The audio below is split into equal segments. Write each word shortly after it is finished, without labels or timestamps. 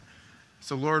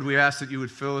So, Lord, we ask that you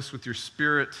would fill us with your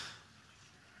Spirit.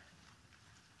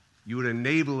 You would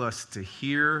enable us to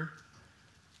hear.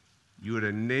 You would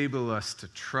enable us to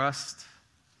trust.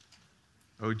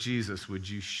 Oh, Jesus, would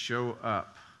you show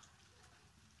up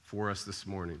for us this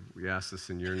morning? We ask this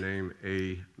in your name.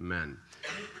 Amen.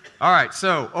 All right,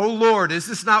 so, oh Lord, is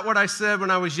this not what I said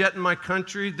when I was yet in my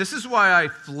country? This is why I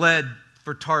fled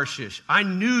for Tarshish. I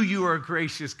knew you were a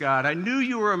gracious God. I knew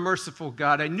you were a merciful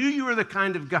God. I knew you were the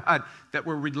kind of God that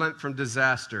will relent from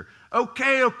disaster.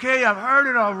 Okay, I've heard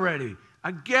it already.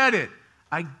 I get it.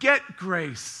 I get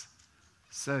grace,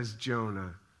 says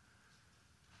Jonah.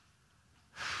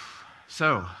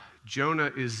 So,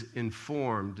 Jonah is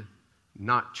informed,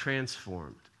 not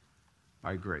transformed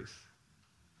by grace.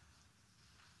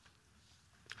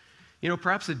 You know,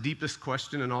 perhaps the deepest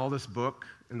question in all this book,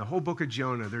 in the whole book of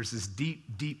Jonah, there's this deep,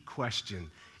 deep question.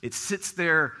 It sits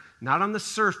there, not on the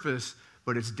surface,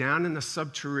 but it's down in the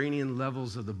subterranean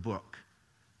levels of the book.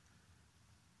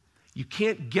 You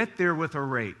can't get there with a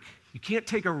rake. You can't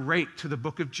take a rake to the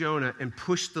book of Jonah and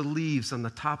push the leaves on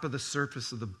the top of the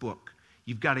surface of the book.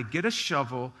 You've got to get a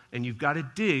shovel and you've got to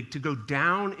dig to go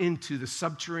down into the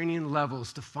subterranean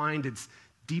levels to find its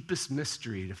deepest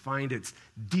mystery, to find its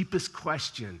deepest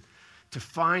question, to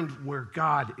find where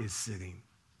God is sitting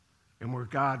and where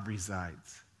God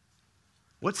resides.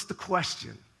 What's the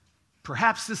question?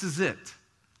 Perhaps this is it.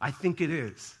 I think it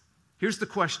is. Here's the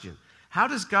question. How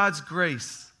does God's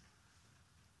grace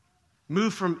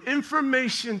move from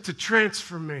information to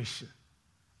transformation?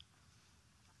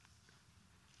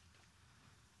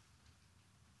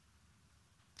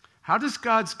 How does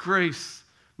God's grace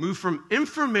move from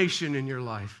information in your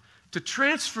life to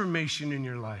transformation in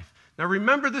your life? Now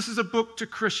remember, this is a book to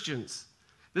Christians.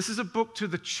 This is a book to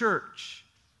the church.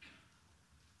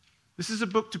 This is a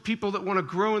book to people that want to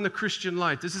grow in the Christian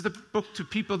life. This is a book to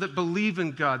people that believe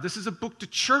in God. This is a book to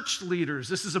church leaders.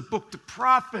 This is a book to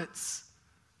prophets.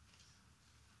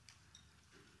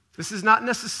 This is not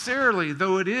necessarily,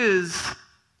 though it is,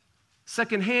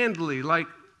 secondhandly, like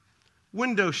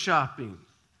window shopping.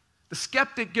 The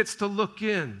skeptic gets to look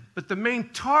in, but the main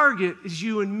target is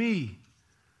you and me.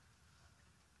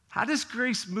 How does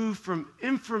grace move from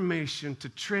information to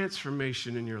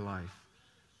transformation in your life?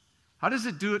 How does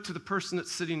it do it to the person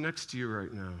that's sitting next to you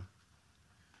right now?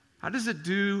 How does it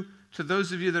do to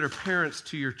those of you that are parents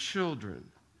to your children?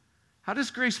 How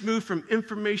does grace move from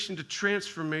information to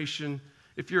transformation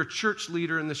if you're a church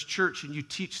leader in this church and you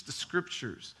teach the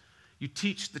scriptures, you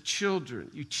teach the children,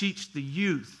 you teach the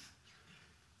youth?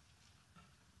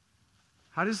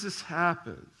 How does this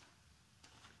happen?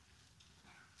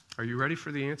 Are you ready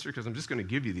for the answer? Because I'm just going to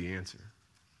give you the answer.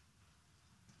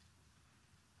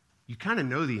 You kind of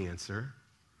know the answer.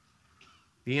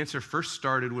 The answer first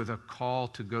started with a call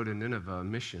to go to Nineveh, a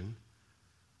mission.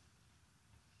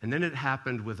 And then it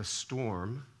happened with a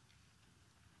storm.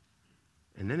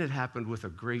 And then it happened with a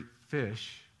great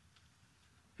fish.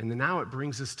 And then now it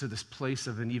brings us to this place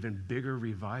of an even bigger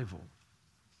revival.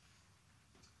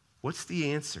 What's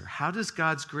the answer? How does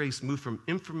God's grace move from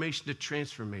information to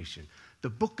transformation? The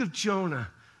book of Jonah,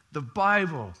 the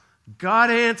Bible,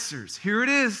 God answers. Here it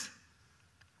is.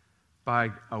 By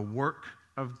a work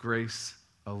of grace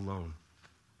alone.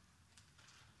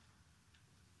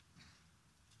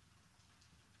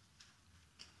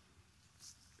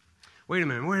 Wait a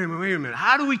minute.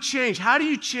 How do we change? How do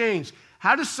you change?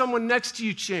 How does someone next to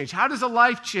you change? How does a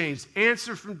life change?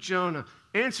 Answer from Jonah.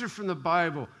 Answer from the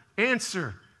Bible.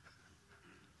 Answer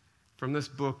from this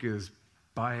book is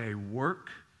by a work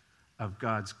of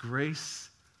God's grace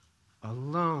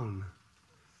alone.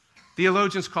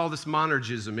 Theologians call this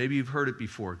monergism. Maybe you've heard it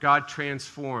before. God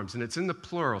transforms, and it's in the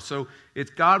plural. So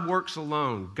it's God works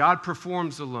alone. God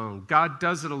performs alone. God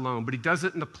does it alone, but he does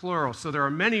it in the plural. So there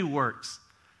are many works.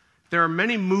 There are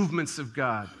many movements of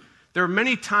God. There are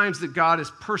many times that God is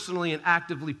personally and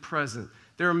actively present.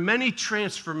 There are many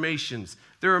transformations.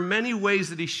 There are many ways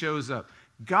that he shows up.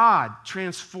 God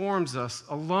transforms us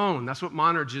alone. That's what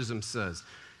monergism says.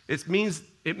 It means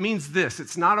this.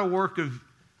 It's not a work of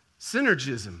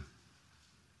synergism.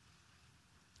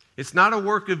 It's not a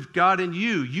work of God and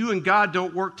you. You and God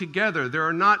don't work together. There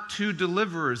are not two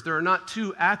deliverers. There are not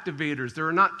two activators. There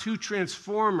are not two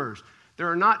transformers. There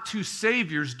are not two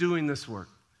saviors doing this work.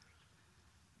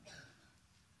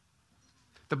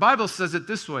 The Bible says it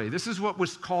this way. This is what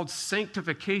was called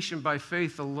sanctification by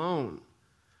faith alone.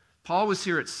 Paul was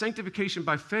here at sanctification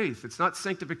by faith. It's not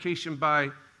sanctification by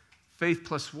faith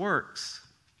plus works.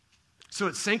 So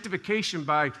it's sanctification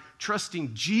by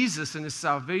trusting Jesus and his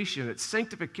salvation. It's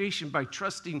sanctification by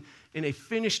trusting in a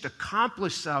finished,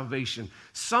 accomplished salvation.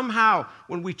 Somehow,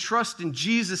 when we trust in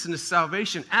Jesus and his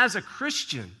salvation as a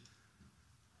Christian,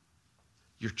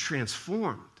 you're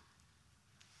transformed.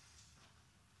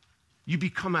 You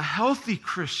become a healthy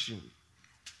Christian.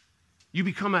 You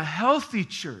become a healthy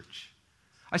church.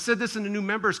 I said this in the new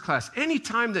members class.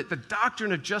 Anytime that the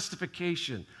doctrine of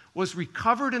justification was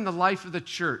recovered in the life of the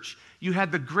church, you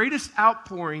had the greatest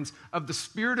outpourings of the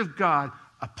Spirit of God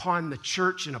upon the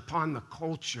church and upon the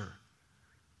culture.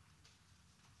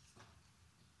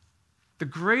 The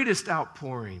greatest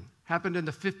outpouring happened in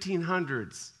the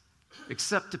 1500s,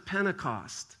 except to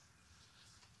Pentecost.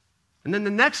 And then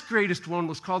the next greatest one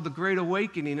was called the Great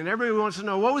Awakening. And everybody wants to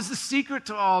know, what was the secret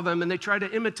to all of them? And they try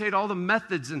to imitate all the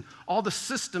methods and all the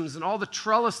systems and all the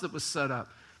trellis that was set up.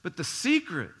 But the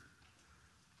secret,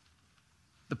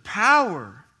 the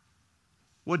power,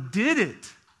 what did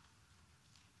it,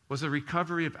 was a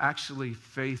recovery of actually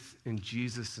faith in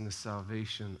Jesus and the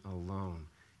salvation alone.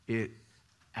 It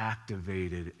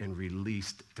activated and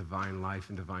released divine life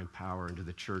and divine power into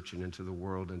the church and into the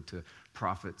world, into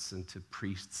prophets and to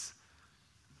priests,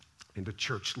 into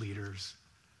church leaders.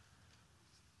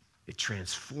 It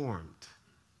transformed.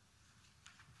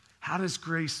 How does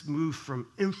grace move from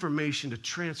information to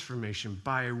transformation?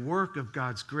 By a work of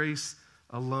God's grace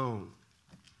alone.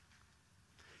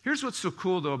 Here's what's so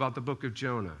cool, though, about the book of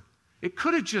Jonah. It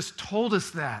could have just told us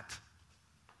that,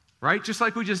 right? Just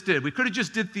like we just did. We could have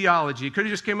just did theology. It could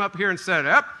have just came up here and said,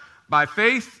 yep, by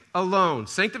faith alone.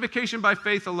 Sanctification by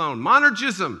faith alone.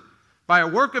 Monergism, by a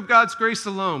work of God's grace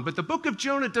alone. But the book of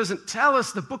Jonah doesn't tell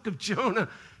us. The book of Jonah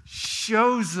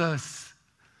shows us.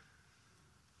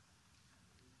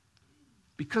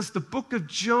 Because the book of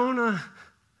Jonah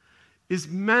is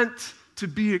meant to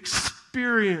be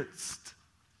experienced.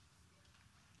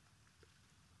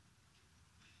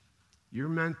 You're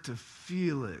meant to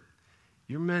feel it.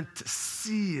 You're meant to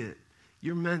see it.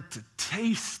 You're meant to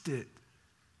taste it.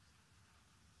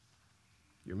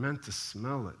 You're meant to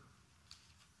smell it.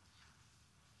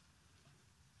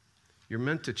 You're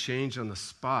meant to change on the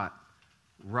spot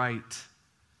right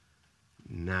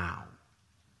now.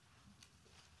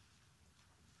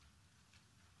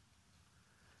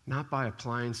 Not by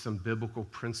applying some biblical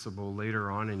principle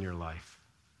later on in your life.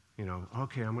 You know,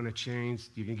 okay, I'm going to change.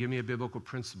 You can give me a biblical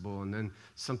principle, and then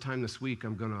sometime this week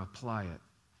I'm going to apply it.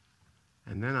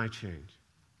 And then I change.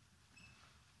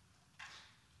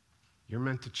 You're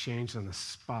meant to change on the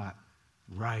spot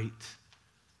right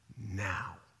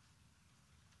now.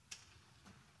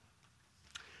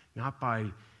 Not by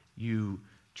you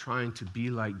trying to be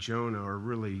like Jonah or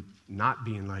really not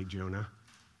being like Jonah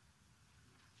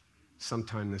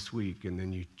sometime this week, and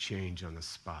then you change on the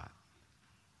spot.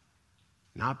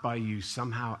 Not by you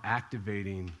somehow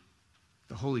activating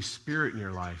the Holy Spirit in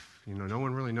your life. You know, no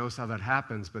one really knows how that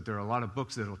happens, but there are a lot of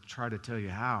books that will try to tell you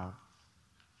how.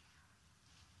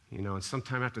 You know, and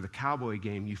sometime after the Cowboy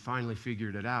game, you finally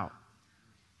figured it out.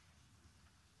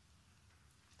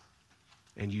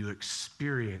 And you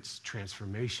experience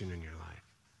transformation in your life.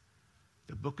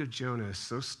 The book of Jonah is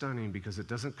so stunning because it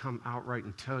doesn't come outright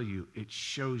and tell you, it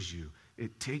shows you,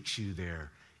 it takes you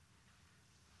there.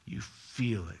 You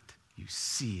feel it. You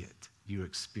see it. You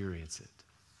experience it.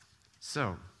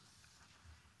 So,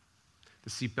 the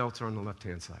seatbelts are on the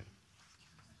left-hand side.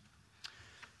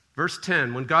 Verse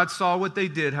 10, when God saw what they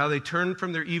did, how they turned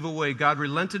from their evil way, God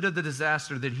relented of the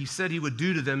disaster that he said he would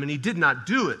do to them, and he did not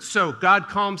do it. So God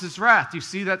calms his wrath. You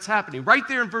see that's happening. Right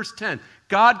there in verse 10,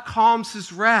 God calms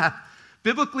his wrath.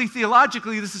 Biblically,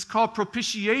 theologically, this is called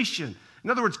propitiation.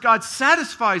 In other words, God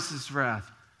satisfies his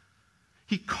wrath.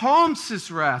 He calms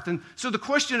his wrath. And so the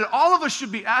question that all of us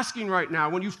should be asking right now,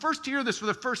 when you first hear this for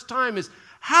the first time, is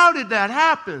how did that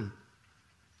happen?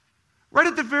 Right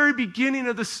at the very beginning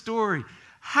of the story,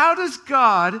 how does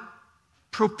God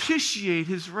propitiate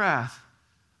his wrath?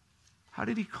 How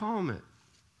did he calm it?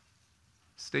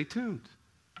 Stay tuned.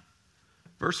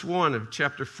 Verse 1 of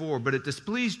chapter 4, but it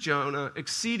displeased Jonah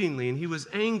exceedingly, and he was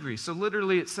angry. So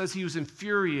literally it says he was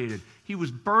infuriated. He was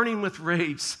burning with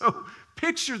rage. So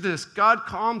picture this. God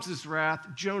calms his wrath.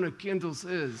 Jonah kindles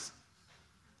his.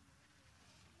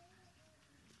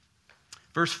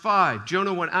 Verse 5,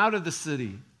 Jonah went out of the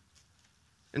city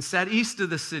and sat east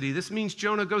of the city. This means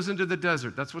Jonah goes into the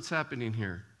desert. That's what's happening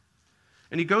here.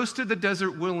 And he goes to the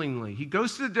desert willingly. He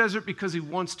goes to the desert because he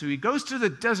wants to. He goes to the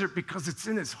desert because it's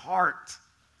in his heart.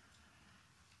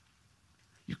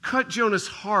 You cut Jonah's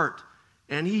heart,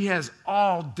 and he has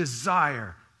all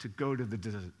desire to go to the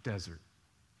desert.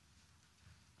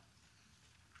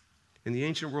 In the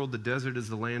ancient world, the desert is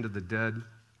the land of the dead.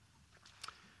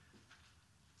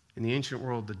 In the ancient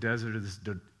world, the desert is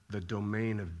the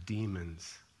domain of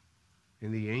demons.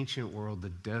 In the ancient world,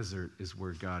 the desert is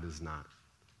where God is not.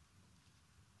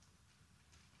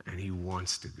 And he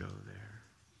wants to go there.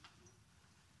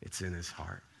 It's in his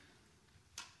heart.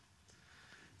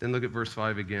 Then look at verse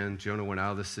 5 again. Jonah went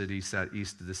out of the city, sat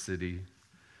east of the city.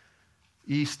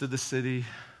 East of the city.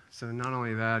 So not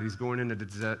only that, he's going into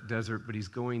the desert, but he's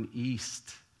going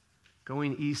east.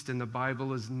 Going east in the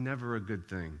Bible is never a good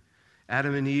thing.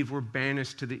 Adam and Eve were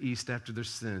banished to the east after their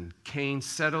sin. Cain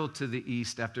settled to the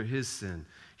east after his sin.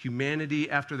 Humanity,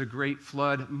 after the great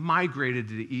flood, migrated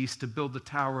to the east to build the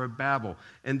Tower of Babel.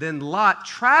 And then Lot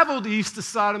traveled east to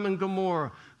Sodom and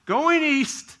Gomorrah. Going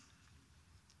east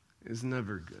is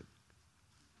never good.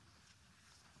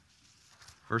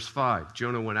 Verse 5,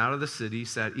 Jonah went out of the city,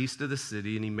 sat east of the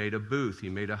city, and he made a booth. He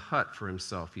made a hut for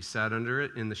himself. He sat under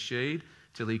it in the shade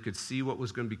till he could see what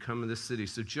was going to become of the city.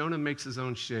 So Jonah makes his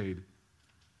own shade.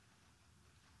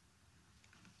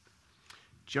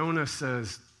 Jonah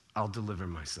says, I'll deliver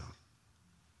myself.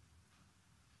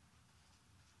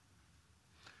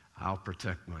 I'll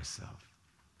protect myself.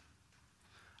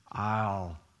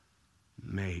 I'll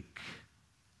make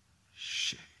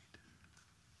shade.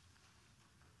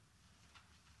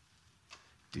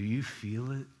 Do you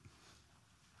feel it?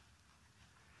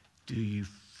 Do you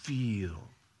feel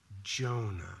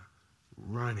Jonah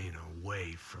running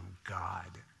away from God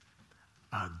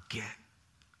again?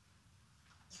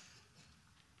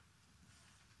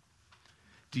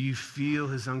 Do you feel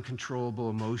his uncontrollable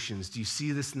emotions? Do you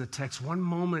see this in the text? One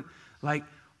moment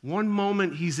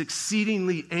he's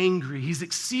exceedingly angry. He's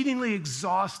exceedingly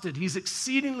exhausted. He's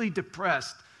exceedingly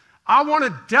depressed. I want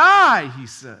to die, he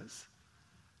says.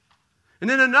 And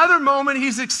then another moment,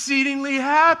 he's exceedingly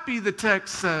happy, the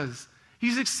text says.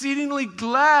 He's exceedingly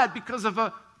glad because of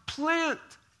a plant.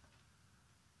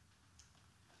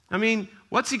 I mean,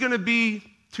 what's he going to be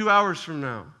 2 hours from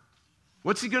now?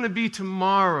 What's he going to be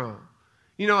tomorrow?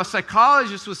 You know, a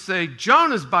psychologist would say,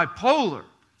 Jonah's bipolar.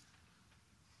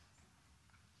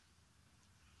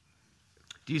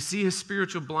 Do you see his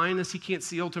spiritual blindness? He can't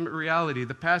see ultimate reality.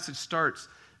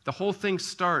 The whole thing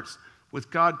starts with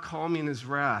God calming his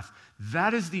wrath.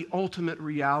 That is the ultimate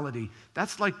reality.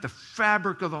 That's like the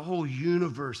fabric of the whole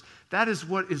universe. That is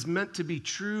what is meant to be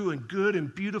true and good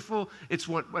and beautiful. It's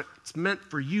what's meant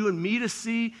for you and me to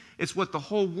see. It's what the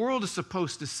whole world is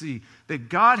supposed to see. That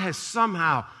God has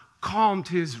somehow calmed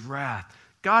his wrath.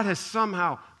 God has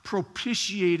somehow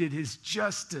propitiated his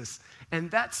justice.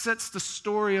 And that sets the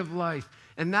story of life.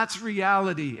 And that's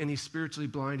reality. And he's spiritually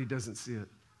blind. He doesn't see it.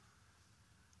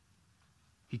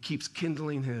 He keeps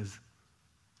kindling his.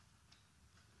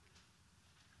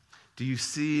 Do you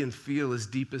see and feel his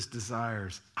deepest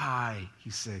desires? He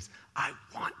says, I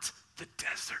want the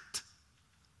desert.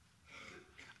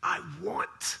 I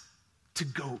want to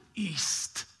go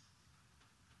east.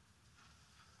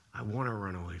 I want to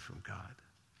run away from God.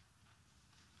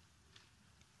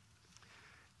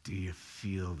 Do you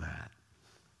feel that?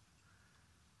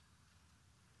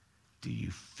 Do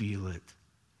you feel it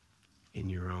in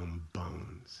your own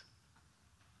bones?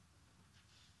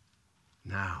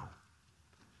 Now,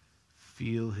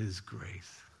 feel his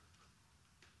grace.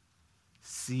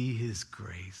 See his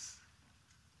grace.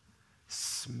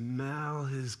 Smell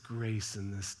his grace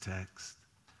in this text.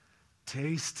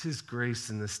 Taste his grace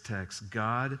in this text.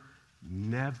 God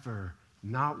never,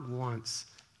 not once,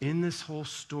 in this whole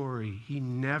story, he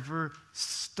never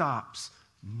stops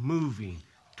moving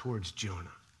towards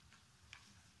Jonah.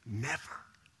 Never.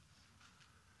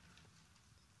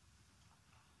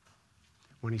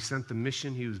 When he sent the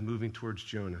mission, he was moving towards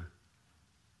Jonah.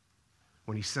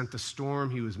 When he sent the storm,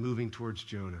 he was moving towards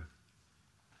Jonah.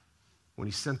 When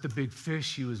he sent the big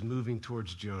fish, he was moving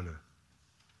towards Jonah.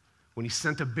 When he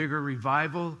sent a bigger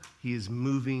revival, he is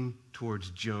moving towards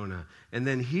Jonah. And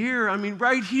then here,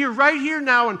 right here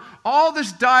now, and all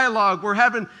this dialogue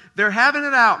they're having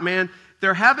it out, man.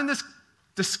 They're having this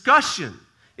discussion.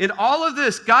 In all of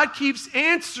this, God keeps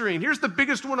answering. Here's the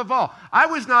biggest one of all. I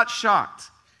was not shocked.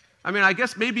 I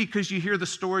guess maybe because you hear the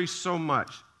story so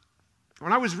much.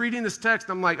 When I was reading this text,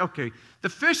 I'm like, okay, the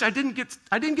fish, I didn't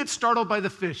get startled by the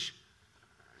fish.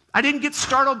 I didn't get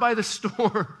startled by the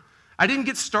storm. I didn't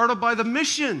get startled by the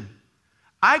mission.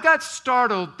 I got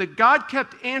startled that God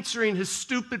kept answering his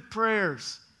stupid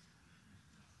prayers.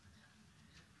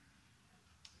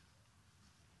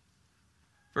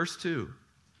 Verse 2.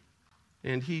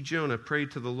 And he, Jonah,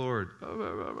 prayed to the Lord.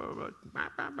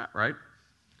 Right?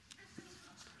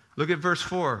 Look at verse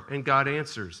 4. And God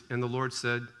answers. And the Lord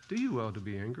said, do you well to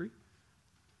be angry?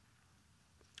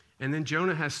 And then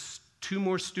Jonah has two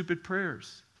more stupid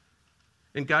prayers.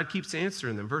 And God keeps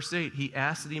answering them. Verse 8, he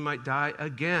asked that he might die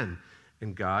again.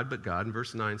 But God, in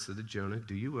verse 9, said to Jonah,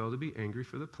 do you well to be angry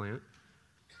for the plant?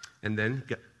 And then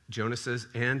Jonah says,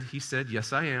 and he said,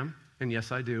 yes, I am, and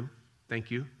yes, I do.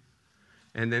 Thank you.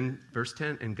 And then verse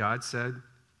 10, and God said,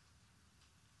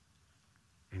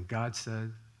 and God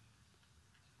said,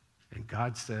 and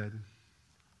God said,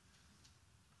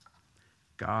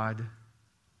 God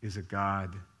is a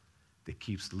God that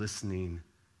keeps listening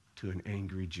to an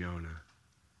angry Jonah.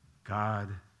 God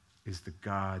is the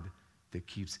God that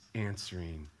keeps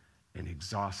answering an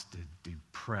exhausted,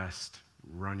 depressed,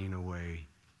 running away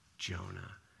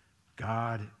Jonah.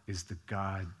 God is the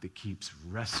God that keeps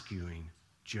rescuing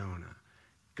Jonah.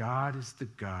 God is the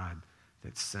God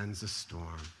that sends a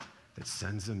storm, that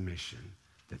sends a mission,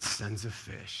 that sends a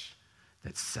fish,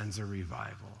 that sends a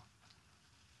revival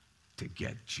to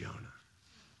get Jonah.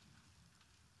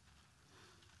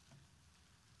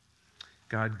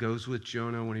 God goes with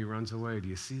Jonah when he runs away. Do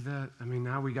you see that? I mean,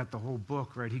 now we got the whole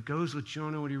book, right? He goes with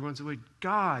Jonah when he runs away.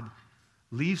 God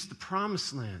leaves the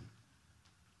promised land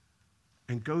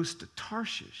and goes to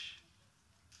Tarshish.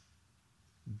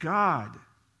 God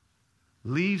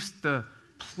leaves the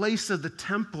place of the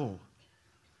temple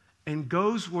and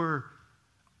goes where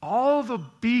all the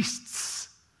beasts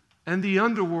and the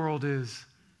underworld is,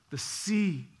 the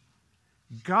sea.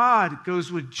 God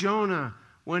goes with Jonah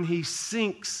when he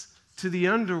sinks to the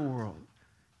underworld.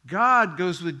 God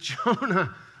goes with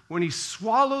Jonah when he's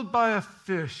swallowed by a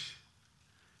fish.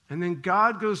 And then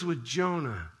God goes with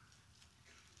Jonah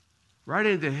right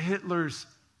into Hitler's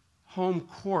home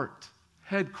court,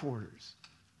 headquarters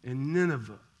in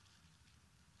Nineveh.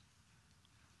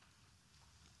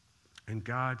 And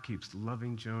God keeps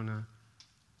loving Jonah,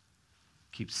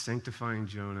 keeps sanctifying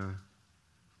Jonah,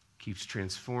 keeps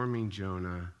transforming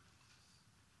Jonah.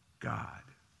 God,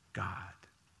 God,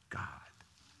 God,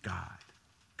 God,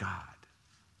 God,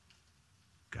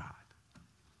 God.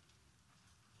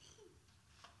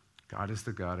 God is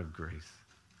the God of grace.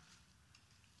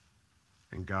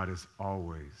 And God is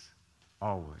always,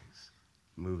 always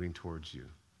moving towards you.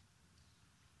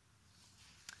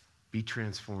 Be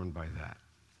transformed by that.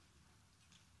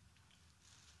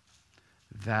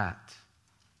 That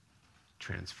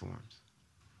transforms.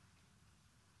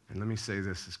 And let me say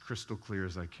this as crystal clear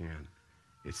as I can.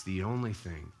 It's the only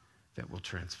thing that will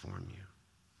transform you.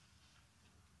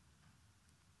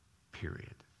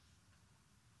 Period.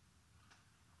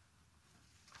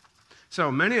 So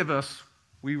many of us,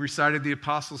 we recited the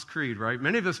Apostles' Creed, right?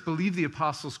 Many of us believe the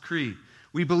Apostles' Creed.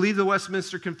 We believe the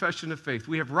Westminster Confession of Faith.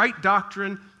 We have right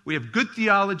doctrine. We have good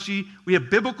theology. We have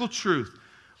biblical truth.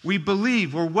 We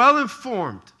believe. We're well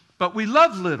informed, but we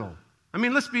love little. I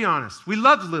mean, let's be honest. We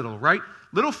love little, right?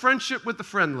 Little friendship with the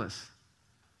friendless.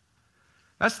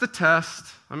 That's the test.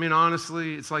 I mean,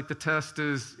 honestly, it's like the test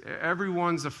is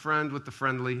everyone's a friend with the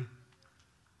friendly.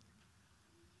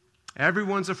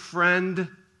 Everyone's a friend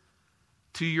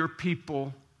to your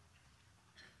people.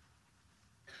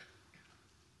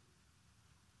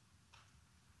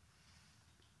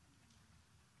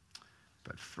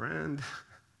 But friend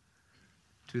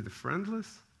to the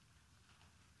friendless?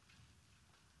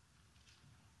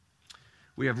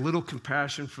 We have little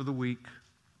compassion for the weak.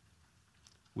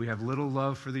 We have little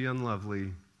love for the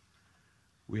unlovely.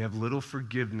 We have little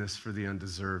forgiveness for the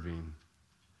undeserving.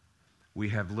 We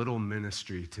have little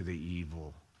ministry to the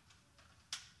evil.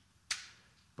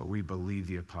 But we believe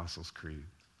the Apostles' Creed.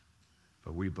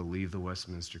 But we believe the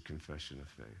Westminster Confession of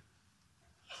Faith.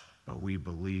 But we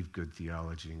believe good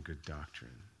theology and good doctrine.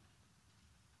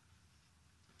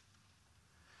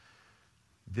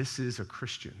 This is a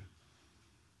Christian.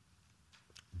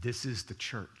 This is the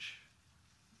church.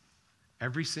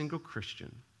 Every single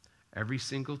Christian, every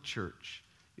single church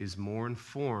is more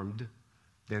informed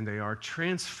than they are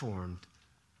transformed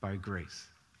by grace.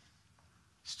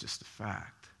 It's just a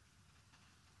fact.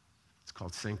 It's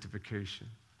called sanctification.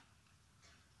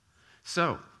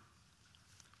 So,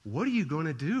 what are you going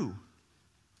to do?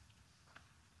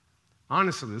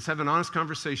 Honestly, let's have an honest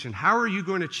conversation. How are you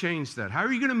going to change that? How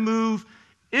are you going to move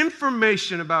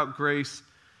information about grace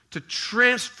to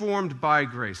transformed by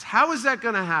grace? How is that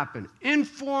going to happen?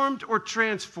 Informed or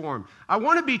transformed? I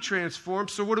want to be transformed,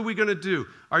 so what are we going to do?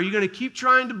 Are you going to keep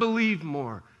trying to believe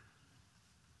more?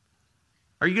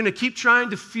 Are you going to keep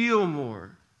trying to feel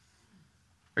more?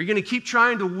 Are you going to keep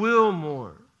trying to will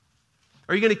more?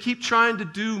 Are you going to keep trying to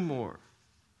do more?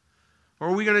 Or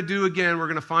are we going to do again, we're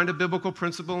going to find a biblical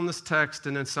principle in this text,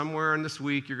 and then somewhere in this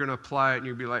week you're going to apply it and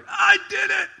you'll be like, I did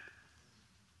it!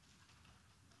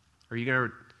 Are you going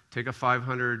to take a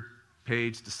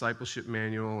 500-page discipleship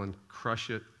manual and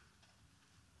crush it?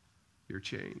 You're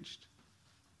changed.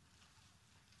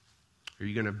 Are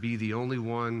you going to be the only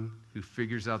one who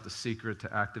figures out the secret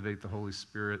to activate the Holy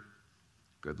Spirit?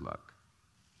 Good luck.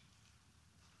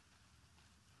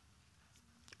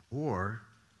 Or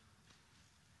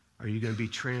are you going to be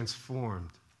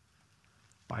transformed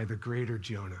by the greater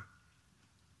Jonah?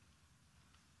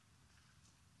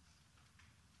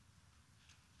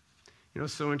 You know,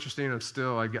 it's so interesting.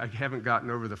 I haven't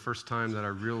gotten over the first time that I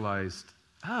realized,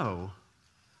 oh,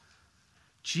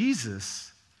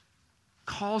 Jesus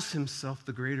calls himself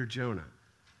the greater Jonah.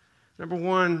 Number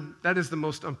one, that is the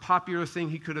most unpopular thing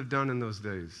he could have done in those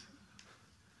days.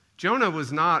 Jonah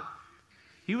was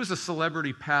a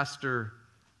celebrity pastor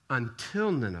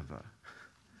until Nineveh.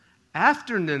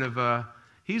 After Nineveh,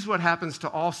 he's what happens to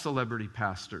all celebrity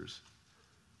pastors.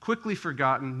 Quickly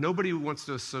forgotten. Nobody wants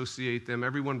to associate them.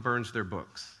 Everyone burns their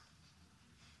books.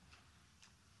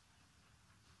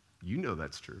 You know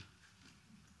that's true.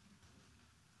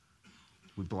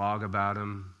 We blog about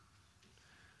them.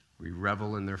 We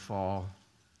revel in their fall.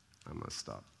 I must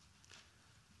stop.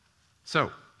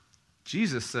 So,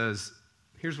 Jesus says,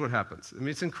 here's what happens. I mean,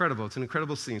 it's incredible. It's an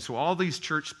incredible scene. So all these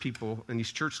church people and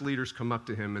these church leaders come up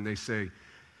to him and they say,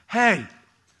 hey,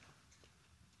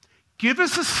 give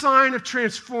us a sign of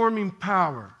transforming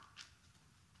power.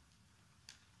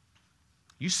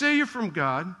 You say you're from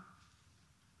God.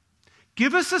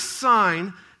 Give us a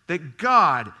sign that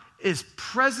God is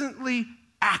presently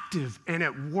active and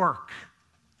at work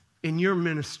in your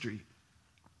ministry.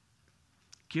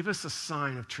 Give us a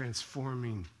sign of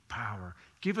transforming power.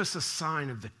 Give us a sign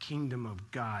of the kingdom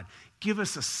of God. Give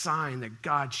us a sign that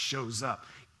God shows up.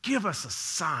 Give us a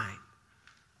sign.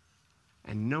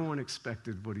 And no one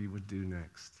expected what he would do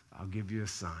next. I'll give you a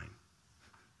sign.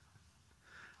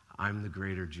 I'm the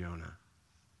greater Jonah.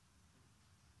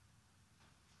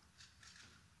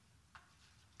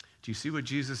 Do you see what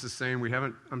Jesus is saying? We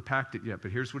haven't unpacked it yet, but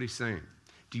here's what he's saying.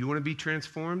 Do you want to be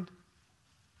transformed?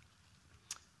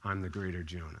 I'm the greater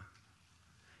Jonah.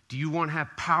 Do you want to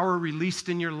have power released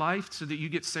in your life so that you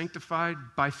get sanctified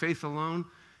by faith alone?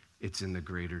 It's in the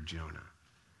greater Jonah.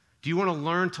 Do you want to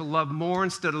learn to love more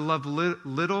instead of love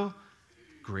little?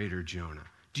 Greater Jonah.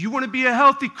 Do you want to be a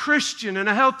healthy Christian in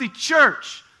a healthy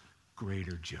church?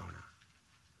 Greater Jonah.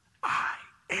 I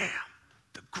am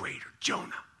the greater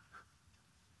Jonah.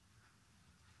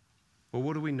 Well,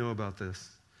 what do we know about this?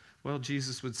 Well,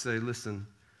 Jesus would say, listen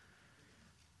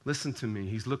to me.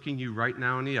 He's looking you right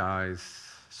now in the eyes,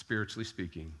 spiritually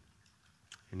speaking.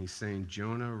 And he's saying,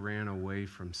 Jonah ran away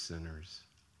from sinners.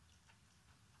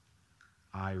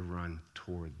 I run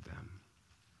toward them.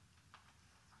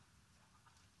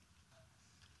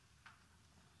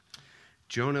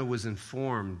 Jonah was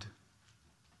informed,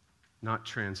 not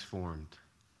transformed.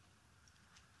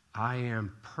 I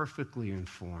am perfectly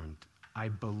informed. I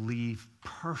believe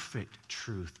perfect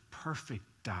truth, perfect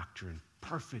doctrine,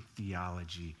 perfect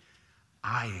theology.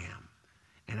 I am.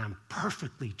 And I'm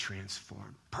perfectly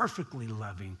transformed, perfectly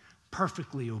loving,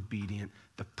 perfectly obedient,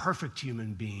 the perfect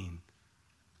human being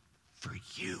for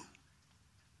you.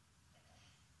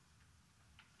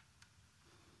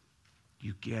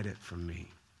 You get it from me.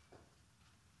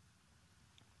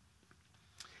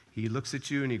 He looks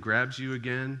at you and he grabs you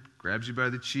again, grabs you by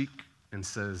the cheek and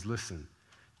says, listen,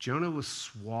 Jonah was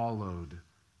swallowed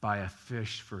by a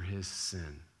fish for his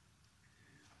sin.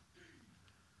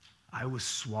 I was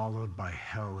swallowed by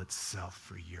hell itself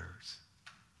for yours.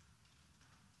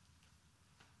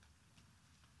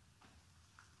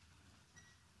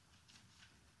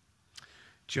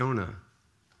 Jonah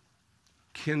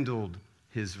kindled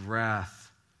his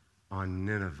wrath on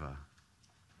Nineveh.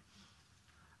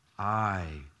 I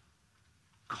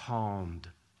calmed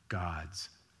God's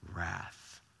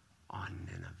wrath on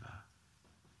Nineveh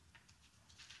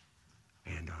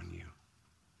and on you.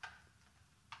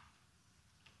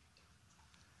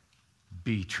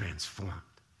 Be transformed.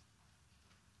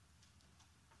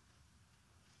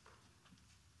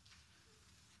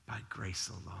 By grace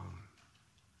alone.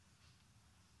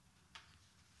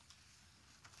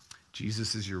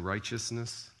 Jesus is your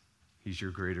righteousness. He's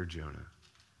your greater Jonah.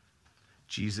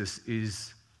 Jesus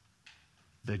is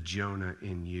the Jonah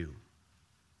in you.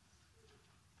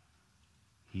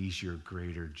 He's your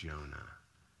greater Jonah.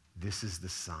 This is the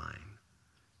sign.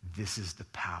 This is the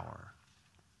power.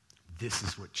 This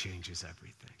is what changes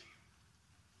everything.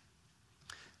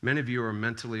 Many of you are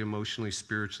mentally, emotionally,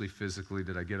 spiritually, physically.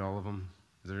 Did I get all of them?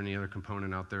 Is there any other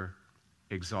component out there?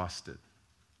 Exhausted,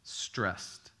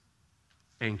 stressed,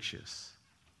 anxious,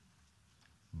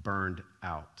 burned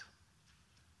out,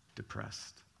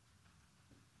 depressed.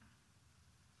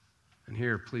 And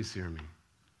here, please hear me.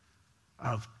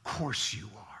 Of course you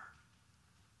are.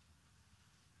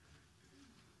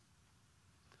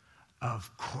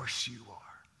 Of course you are.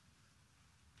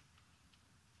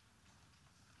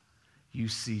 You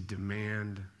see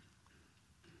demand.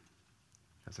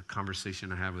 That's a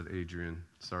conversation I have with Adrian.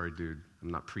 Sorry, dude,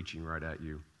 I'm not preaching right at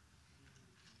you,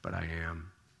 but I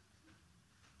am.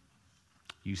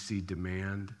 You see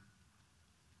demand.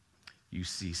 You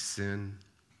see sin.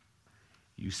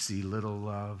 You see little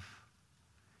love.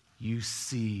 You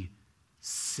see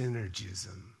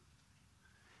synergism.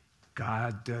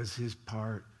 God does his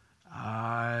part.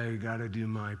 I got to do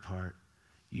my part.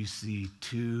 You see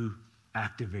two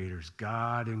activators,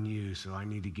 God and you, so I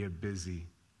need to get busy.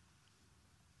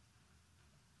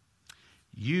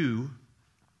 You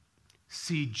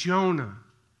see Jonah.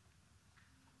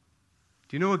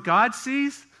 Do you know what God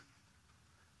sees?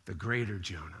 The greater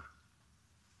Jonah.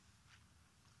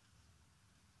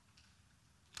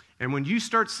 And when you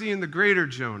start seeing the greater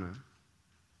Jonah,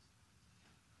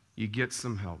 you get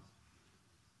some help.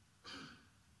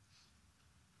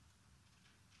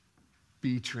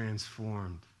 Be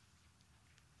transformed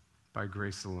by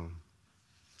grace alone.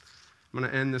 I'm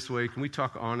going to end this way. Can we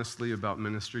talk honestly about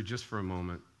ministry just for a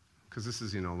moment? Because this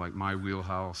is, like my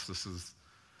wheelhouse. This is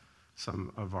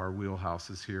some of our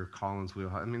wheelhouses here, Colin's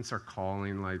wheelhouse. I mean, it's our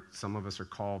calling. Like, some of us are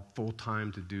called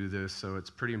full-time to do this, so it's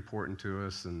pretty important to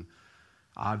us. And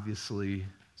obviously,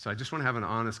 so I just want to have an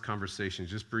honest conversation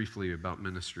just briefly about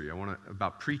ministry.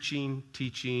 About preaching,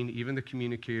 teaching, even the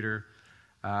communicator,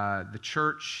 the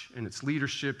church and its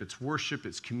leadership, its worship,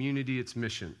 its community, its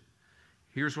mission.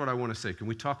 Here's what I want to say. Can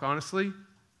we talk honestly?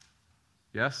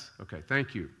 Yes? Okay,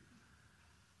 thank you.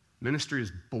 Ministry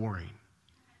is boring.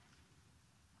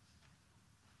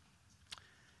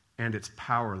 And it's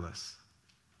powerless.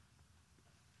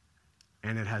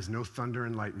 And it has no thunder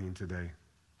and lightning today.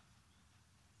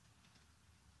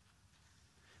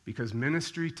 Because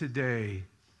ministry today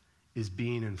is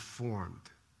being informed,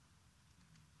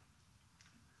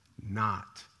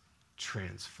 not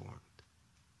transformed.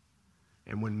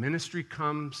 And when ministry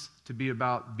comes to be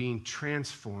about being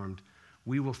transformed,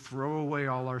 we will throw away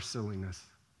all our silliness.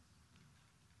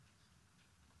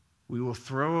 We will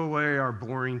throw away our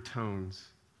boring tones.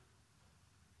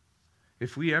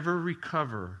 If we ever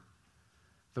recover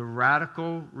the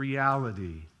radical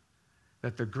reality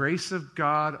that the grace of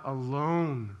God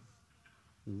alone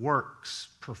works,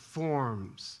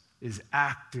 performs, is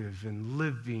active and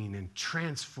living and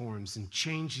transforms and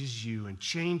changes you and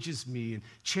changes me and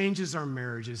changes our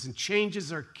marriages and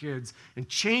changes our kids and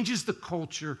changes the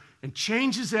culture and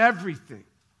changes everything.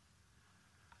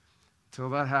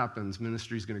 Until that happens,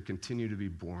 ministry is going to continue to be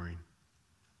boring.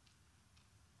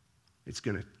 It's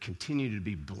going to continue to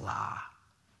be blah.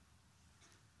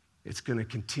 It's going to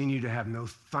continue to have no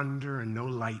thunder and no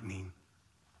lightning.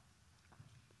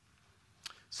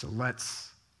 So let's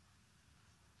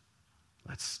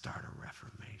start a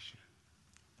reformation.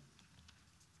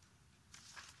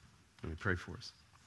 Let me pray for us.